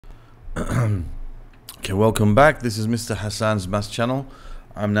Okay, welcome back. This is Mr. Hassan's Maths channel.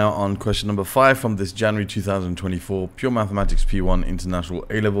 I'm now on question number 5 from this January 2024 Pure Mathematics P1 International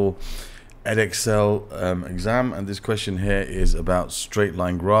A-Level Edexcel exam, and this question here is about straight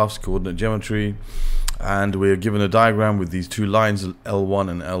line graphs, coordinate geometry, and we're given a diagram with these two lines L1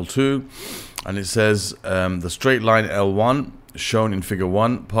 and L2, and it says the straight line L1 shown in figure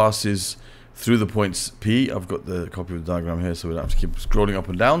 1 passes through the points P. I've got the copy of the diagram here, so we don't have to keep scrolling up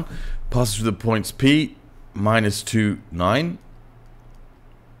and down. Passes through the points P, minus 2, 9,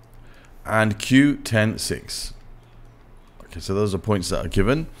 and Q, 10, 6. Okay, so those are points that are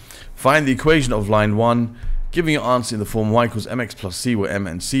given. Find the equation of line 1, giving your answer in the form y equals mx plus c, where m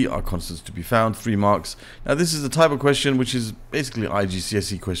and c are constants to be found, 3 marks. Now this is the type of question which is basically an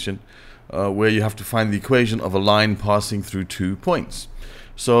IGCSE question, where you have to find the equation of a line passing through 2 points.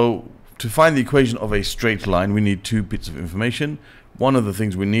 So to find the equation of a straight line, we need 2 bits of information. One of the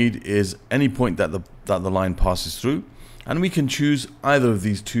things we need is any point that the line passes through, and we can choose either of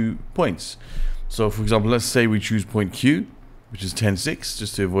these 2 points. So for example, let's say we choose point Q, which is 10, 6,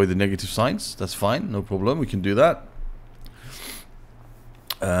 just to avoid the negative signs. That's fine, no problem, we can do that.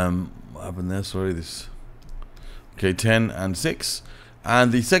 What happened there? Sorry, this. Okay, 10 and 6.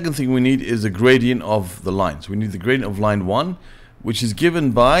 And the second thing we need is the gradient of the line. So we need the gradient of line 1, which is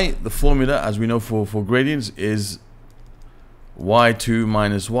given by the formula, as we know for gradients, is y2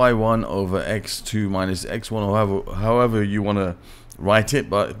 minus y1 over x2 minus x1, or however you want to write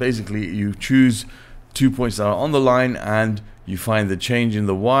it. But basically you choose 2 points that are on the line and you find the change in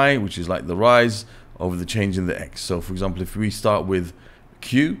the y, which is like the rise, over the change in the x. So for example, if we start with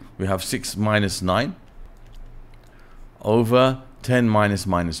Q, we have 6 minus 9 over 10 minus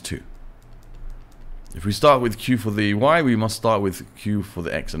minus 2. If we start with Q for the y, we must start with Q for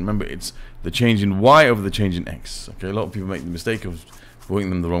the x. And remember, it's the change in y over the change in x. Okay, a lot of people make the mistake of working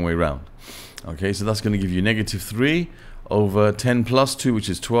them the wrong way around. Okay, so that's going to give you negative 3 over 10 plus 2, which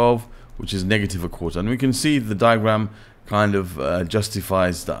is 12, which is negative a quarter. And we can see the diagram kind of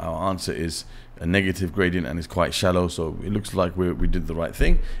justifies that our answer is a negative gradient and is quite shallow, so it looks like we did the right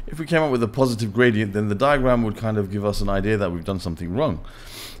thing. If we came up with a positive gradient, then the diagram would kind of give us an idea that we've done something wrong,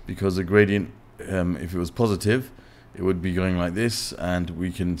 because the gradient, if it was positive, it would be going like this, and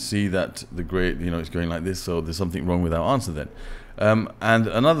we can see that the grade, it's going like this, so there's something wrong with our answer then. And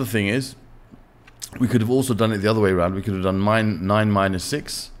another thing is, we could have also done it the other way around. We could have done 9 minus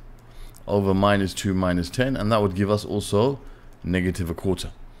 6 over minus 2 minus 10, and that would give us also negative a quarter.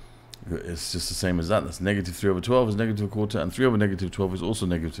 It's just the same as that. That's negative 3 over 12 is negative a quarter, and 3 over negative 12 is also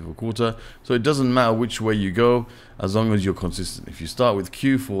negative a quarter. So it doesn't matter which way you go, as long as you're consistent. If you start with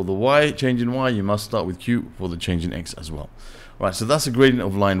Q for the y, change in y, you must start with Q for the change in x as well. Right, so that's the gradient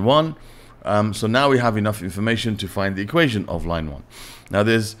of line 1. So now we have enough information to find the equation of line 1. Now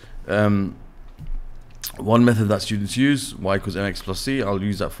there's one method that students use, y equals mx plus c. I'll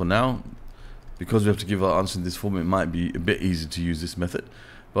use that for now. Because we have to give our answer in this form, it might be a bit easier to use this method.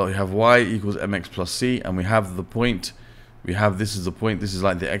 But we have y equals mx plus c, and we have the point, this is the point, this is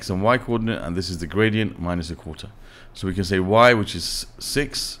like the x and y coordinate, and this is the gradient minus a quarter. So we can say y, which is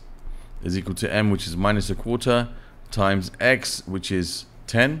 6, is equal to m, which is minus a quarter, times x, which is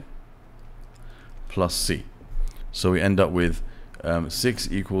 10, plus c. So we end up with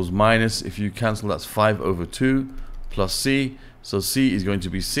 6 equals minus, if you cancel, that's 5 over 2, plus c. So c is going to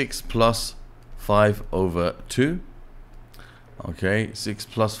be 6 plus 5 over 2. Okay, 6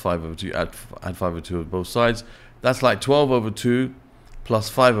 plus 5 over 2, add 5 over 2 on both sides. That's like 12 over 2 plus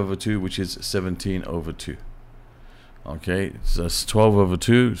 5 over 2, which is 17 over 2. Okay, so that's 12 over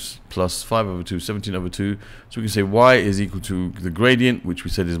 2 plus 5 over 2, 17 over 2. So we can say y is equal to the gradient, which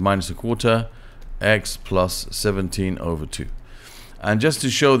we said is minus a quarter, x plus 17 over 2. And just to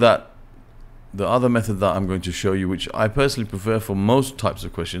show that the other method that I'm going to show you, which I personally prefer for most types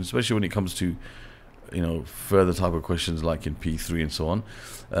of questions, especially when it comes to further type of questions like in P3 and so on,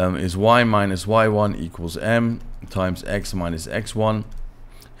 is y minus y1 equals m times x minus x1.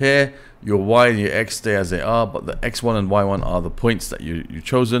 Here, your y and your x stay as they are, but the x1 and y1 are the points that you've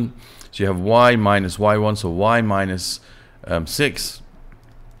chosen. So you have y minus y1, so y minus 6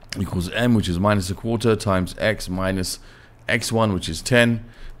 equals m, which is minus a quarter, times x minus x1, which is 10.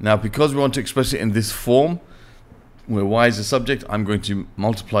 Now, because we want to express it in this form, where y is the subject, I'm going to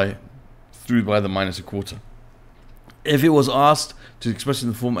multiply through by the minus a quarter. If it was asked to express in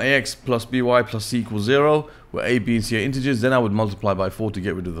the form ax plus by plus c equals 0, where a, b, and c are integers, then I would multiply by 4 to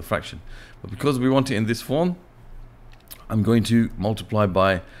get rid of the fraction. But because we want it in this form, I'm going to multiply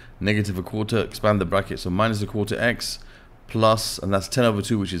by negative a quarter, expand the bracket, so minus a quarter x plus, and that's 10 over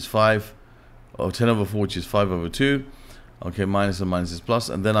 2, which is 5, or 10 over 4, which is 5 over 2, Okay, minus and minus is plus,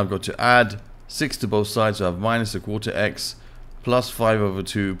 and then I've got to add 6 to both sides, so I have minus a quarter x plus 5 over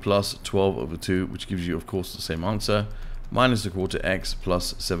 2 plus 12 over 2, which gives you, of course, the same answer, minus a quarter x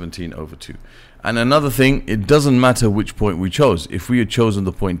plus 17 over 2. And another thing, it doesn't matter which point we chose. If we had chosen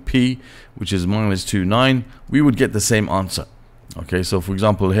the point P, which is minus 2, 9, we would get the same answer. Okay, so for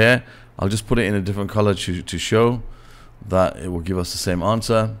example here, I'll just put it in a different color to show that it will give us the same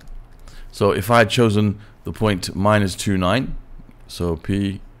answer. So if I had chosen the point minus 2, 9, so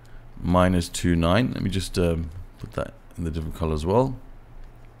P minus 2, 9, let me just put that in the different color as well.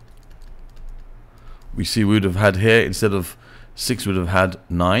 We see we would have had here, instead of 6, we would have had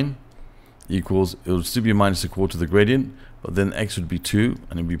 9 equals, it would still be minus a quarter of the gradient, but then x would be 2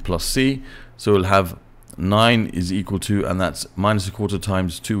 and it would be plus c. So we'll have 9 is equal to, and that's minus a quarter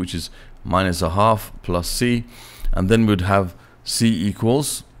times 2, which is minus a half, plus c. And then we'd have c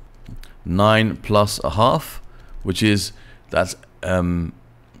equals 9 plus a half, which is, that's 9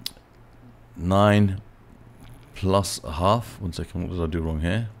 plus a half. 1 second, what did I do wrong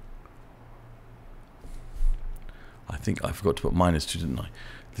here? I think I forgot to put minus 2, didn't I?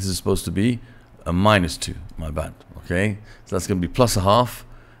 This is supposed to be a minus 2, my bad. Okay, so that's going to be plus a half.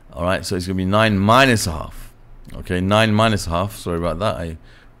 Alright, so it's going to be 9 minus a half. Okay, 9 minus a half, sorry about that, I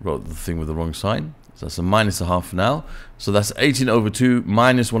wrote the thing with the wrong sign. So that's a minus a half now. So that's 18 over 2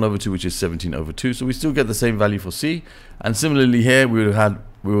 minus 1 over 2, which is 17 over 2. So we still get the same value for c. And similarly here, we would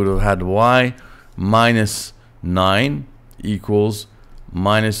have had y minus 9 equals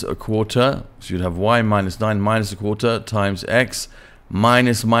minus a quarter. So you'd have y minus 9 minus a quarter times x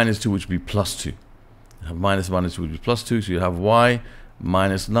minus minus 2, which would be plus 2. You have minus minus 2 would be plus 2. So you have y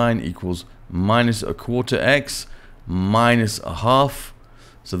minus 9 equals minus a quarter x minus a half.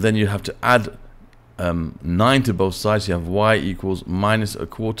 So then you have to add 9 to both sides. You have y equals minus a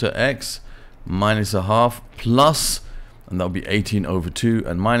quarter x minus a half plus, and that would be 18 over 2,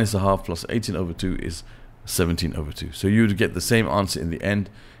 and minus a half plus 18 over 2 is 17 over 2. So you would get the same answer in the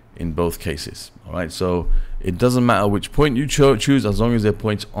end in both cases. Alright, so it doesn't matter which point you choose, as long as they're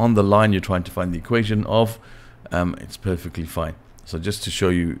points on the line you're trying to find the equation of, it's perfectly fine. So just to show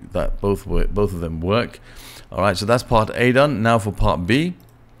you that both of them work. Alright, so that's part A done. Now for part B,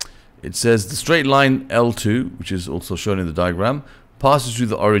 it says the straight line L2, which is also shown in the diagram, passes through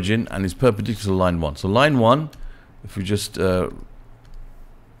the origin and is perpendicular to line 1. So line 1, if we just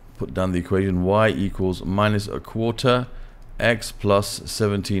put down the equation, y equals minus a quarter x plus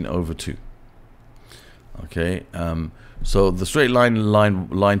 17 over 2. Okay, so the straight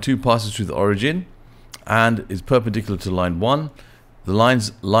line 2 passes through the origin and is perpendicular to line 1. The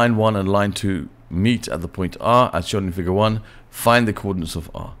lines line 1 and line 2 meet at the point R, as shown in figure 1. Find the coordinates of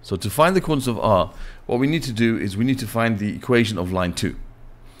R. So to find the coordinates of R, what we need to do is we need to find the equation of line 2.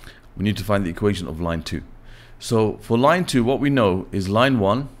 We need to find the equation of line 2. So for line 2, what we know is line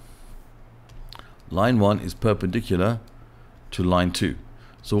 1 is perpendicular to line 2.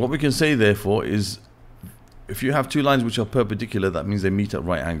 So what we can say therefore is, if you have two lines which are perpendicular, that means they meet at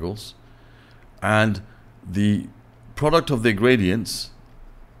right angles, and the product of their gradients,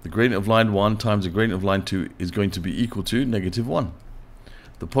 the gradient of line 1 times the gradient of line 2, is going to be equal to -1.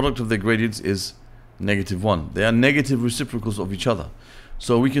 The product of their gradients is -1. They are negative reciprocals of each other.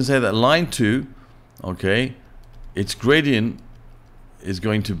 So we can say that line 2, okay, its gradient is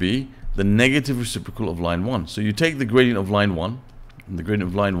going to be the negative reciprocal of line 1. So you take the gradient of line 1, and the gradient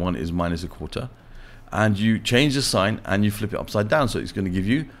of line 1 is minus a quarter, and you change the sign and you flip it upside down. So it's going to give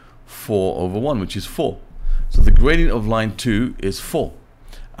you 4 over 1, which is 4. So the gradient of line 2 is 4.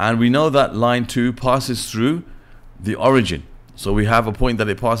 And we know that line 2 passes through the origin. So we have a point that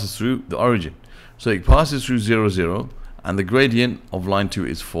it passes through the origin. So it passes through 0, 0, and the gradient of line 2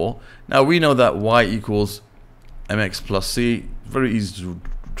 is 4. Now we know that y equals mx plus c. Very easy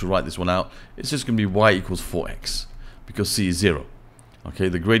to write this one out. It's just going to be y equals 4x, because c is 0. Okay,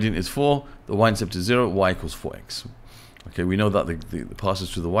 the gradient is 4, the y-intercept is 0, y equals 4x. Okay, we know that it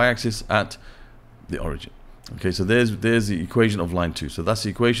passes through the y-axis at the origin. Okay, so there's the equation of line 2. So that's the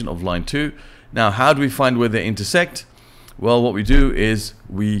equation of line 2. Now, how do we find where they intersect? Well, what we do is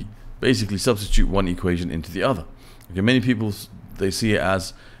we basically substitute one equation into the other. Okay, many people, they see it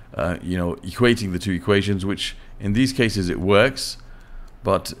as equating the two equations, which in these cases it works.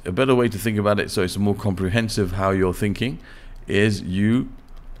 But a better way to think about it, so it's more comprehensive how you're thinking, is you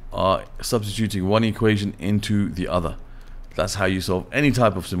are substituting one equation into the other. That's how you solve any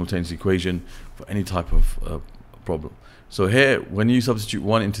type of simultaneous equation for any type of problem. So here, when you substitute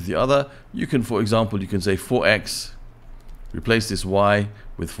one into the other, you can, for example, you can say 4x, replace this y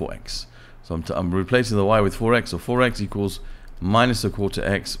with 4x. So I'm replacing the y with 4x, so 4x equals minus a quarter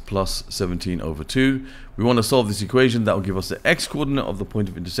x plus 17 over 2. We want to solve this equation. That will give us the x coordinate of the point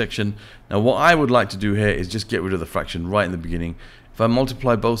of intersection. Now what I would like to do here is just get rid of the fraction right in the beginning. If I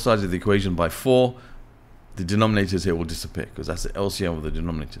multiply both sides of the equation by 4, the denominators here will disappear because that's the LCM of the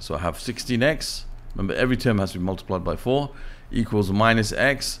denominator. So I have 16x, remember every term has to be multiplied by 4, equals minus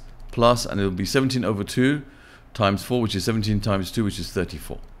x plus, and it will be 17 over 2 times 4, which is 17 times 2, which is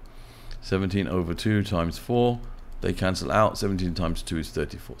 34. 17 over 2 times 4, they cancel out. 17 times 2 is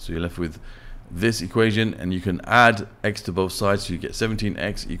 34. So you're left with this equation, and you can add x to both sides, so you get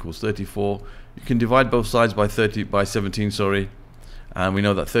 17x equals 34. You can divide both sides by 17, and we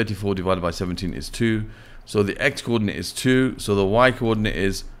know that 34 divided by 17 is 2. So the x coordinate is 2, so the y coordinate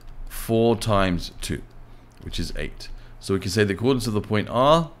is 4 times 2, which is 8. So we can say the coordinates of the point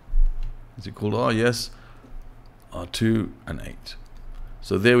R, is it called R? Yes, are 2 and 8.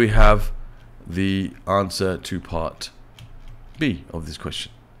 So there we have the answer to part B of this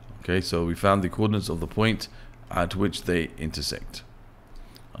question. Okay, so we found the coordinates of the point at which they intersect.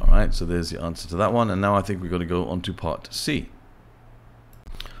 Alright, so there's the answer to that one, and now I think we're going to go on to part C.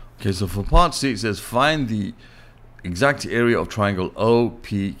 Okay, so for part C it says find the exact area of triangle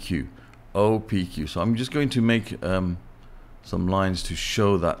OPQ. OPQ. So I'm just going to make some lines to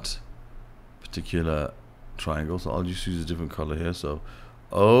show that particular triangle. So I'll just use a different color here. So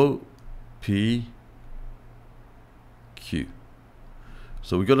OPQ.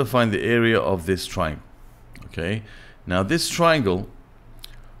 So we've got to find the area of this triangle. Okay. Now this triangle,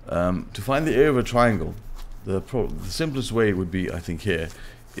 to find the area of a triangle, the simplest way would be, I think here,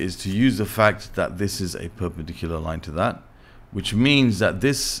 is to use the fact that this is a perpendicular line to that, which means that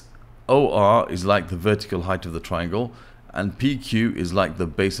this OR is like the vertical height of the triangle, and PQ is like the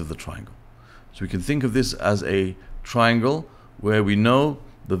base of the triangle. So we can think of this as a triangle where we know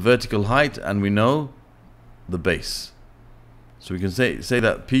the vertical height and we know the base. So we can say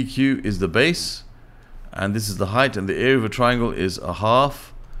that PQ is the base, and this is the height, and the area of a triangle is a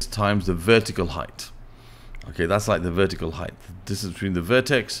half times the vertical height. Okay, that's like the vertical height, the distance between the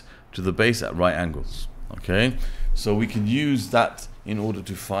vertex to the base at right angles. Okay, so we can use that in order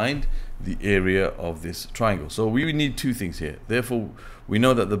to find the area of this triangle. So we need two things here. Therefore, we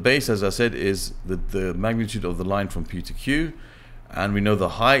know that the base, as I said, is the magnitude of the line from P to Q, and we know the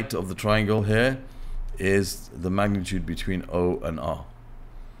height of the triangle here is the magnitude between O and R.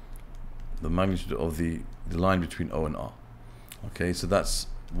 The magnitude of the line between O and R. Okay, so that's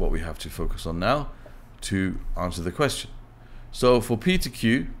what we have to focus on now to answer the question. So for P to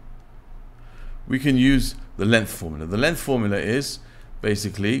Q, we can use the length formula. The length formula is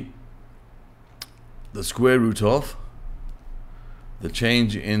basically the square root of the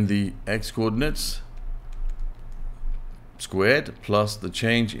change in the x coordinates squared plus the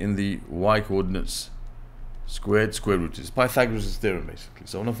change in the y coordinates squared square root. It's Pythagoras' theorem basically.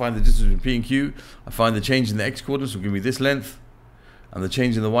 So I want to find the distance between P and Q. I find the change in the x coordinates will give me this length, and the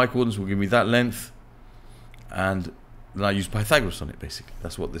change in the y coordinates will give me that length, and then I use Pythagoras on it basically.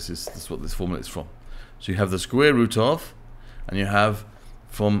 That's what this is. That's what this formula is from. So you have the square root of, and you have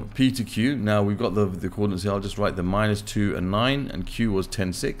from P to Q. Now we've got the coordinates here. I'll just write the -2 and 9, and Q was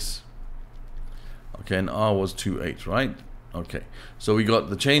 10, 6. Okay, and R was 2, 8, right? Okay, so we got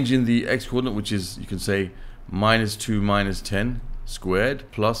the change in the x coordinate, which is, you can say, -2 minus 10 squared,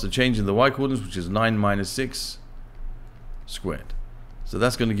 plus the change in the y coordinates, which is 9 minus 6 squared. So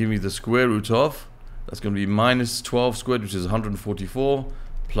that's going to give me the square root of, that's going to be -12 squared, which is 144,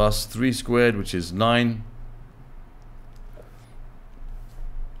 plus 3 squared, which is 9.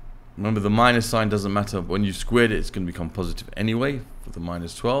 Remember, the minus sign doesn't matter. When you squared it, it's going to become positive anyway for the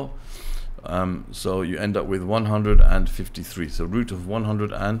 -12. So you end up with 153. So root of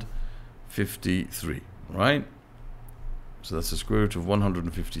 153, right? So that's the square root of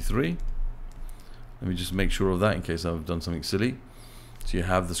 153. Let me just make sure of that in case I've done something silly. So you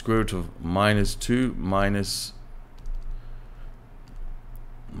have the square root of -2 minus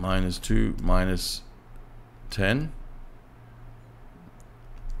 10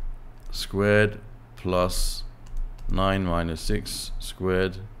 squared plus 9 minus 6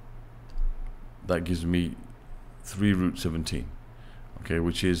 squared. That gives me 3 root 17. Okay,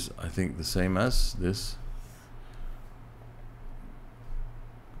 which is, I think, the same as this.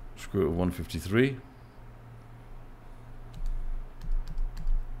 Square root of 153.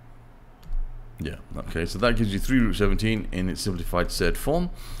 Yeah, okay, so that gives you 3 root 17 in its simplified surd form.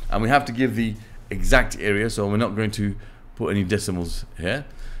 And we have to give the exact area, so we're not going to put any decimals here.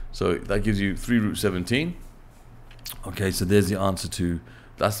 So that gives you 3 root 17. Okay, so there's the answer to,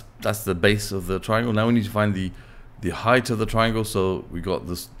 that's the base of the triangle. Now we need to find the height of the triangle. So we got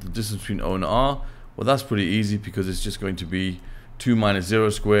this, the distance between O and R Well, that's pretty easy because it's just going to be 2 minus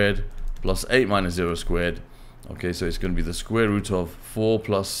 0 squared plus 8 minus 0 squared. Okay, so it's going to be the square root of 4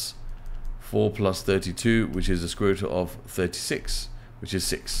 plus 32, which is the square root of 36, which is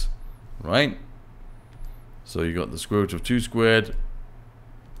 6, right? So you got the square root of 2 squared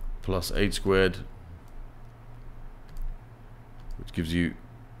plus 8 squared, which gives you,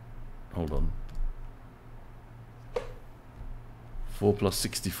 hold on, 4 plus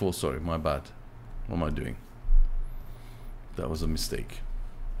 64, sorry, my bad. What am I doing? That was a mistake.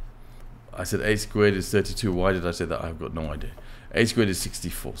 I said 8 squared is 32. Why did I say that? I've got no idea. 8 squared is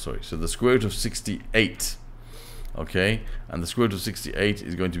 64, sorry. So the square root of 68, okay? And the square root of 68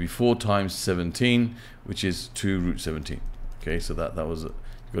 is going to be 4 times 17, which is 2 root 17. Okay, so that was, you've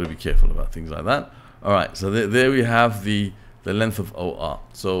got to be careful about things like that. All right, so there we have the length of OR.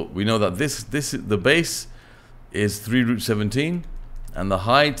 So we know that the base is 3 root 17, and the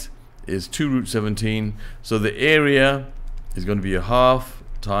height is 2 root 17. So the area is going to be a half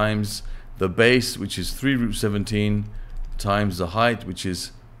times the base, which is 3 root 17, times the height, which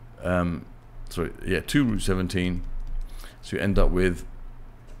is 2 root 17. So you end up with,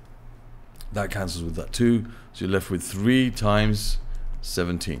 that cancels with that 2, so you're left with 3 times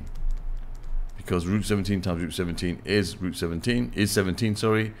 17, because root 17 times root 17 is 17,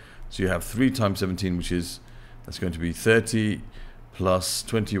 sorry. So you have 3 times 17, which is, that's going to be 30 plus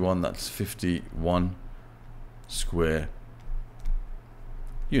 21, that's 51 square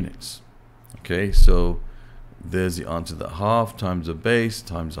units. Okay, so there's the answer, that half times the base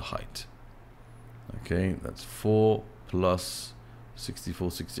times the height. Okay, that's 4 plus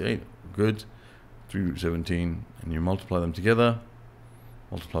 64, 68, good. 3 root 17, and you multiply them together,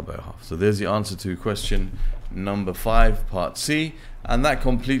 multiply by a half. So there's the answer to question number 5, part C, and that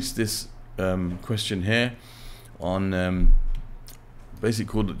completes this question here on basic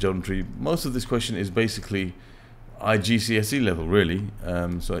coordinate geometry. Most of this question is basically IGCSE level, really.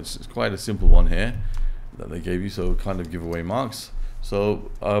 So it's quite a simple one here that they gave you, so kind of give away marks.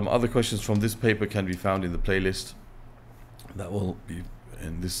 So other questions from this paper can be found in the playlist that will be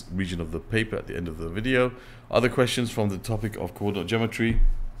in this region of the paper at the end of the video. Other questions from the topic of coordinate geometry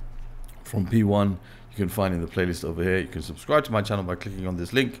from P1 you can find in the playlist over here. You can subscribe to my channel by clicking on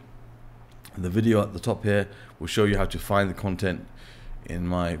this link, and the video at the top here will show you how to find the content in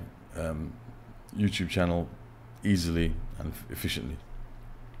my YouTube channel easily and efficiently.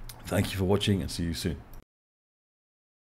 Thank you for watching, and see you soon.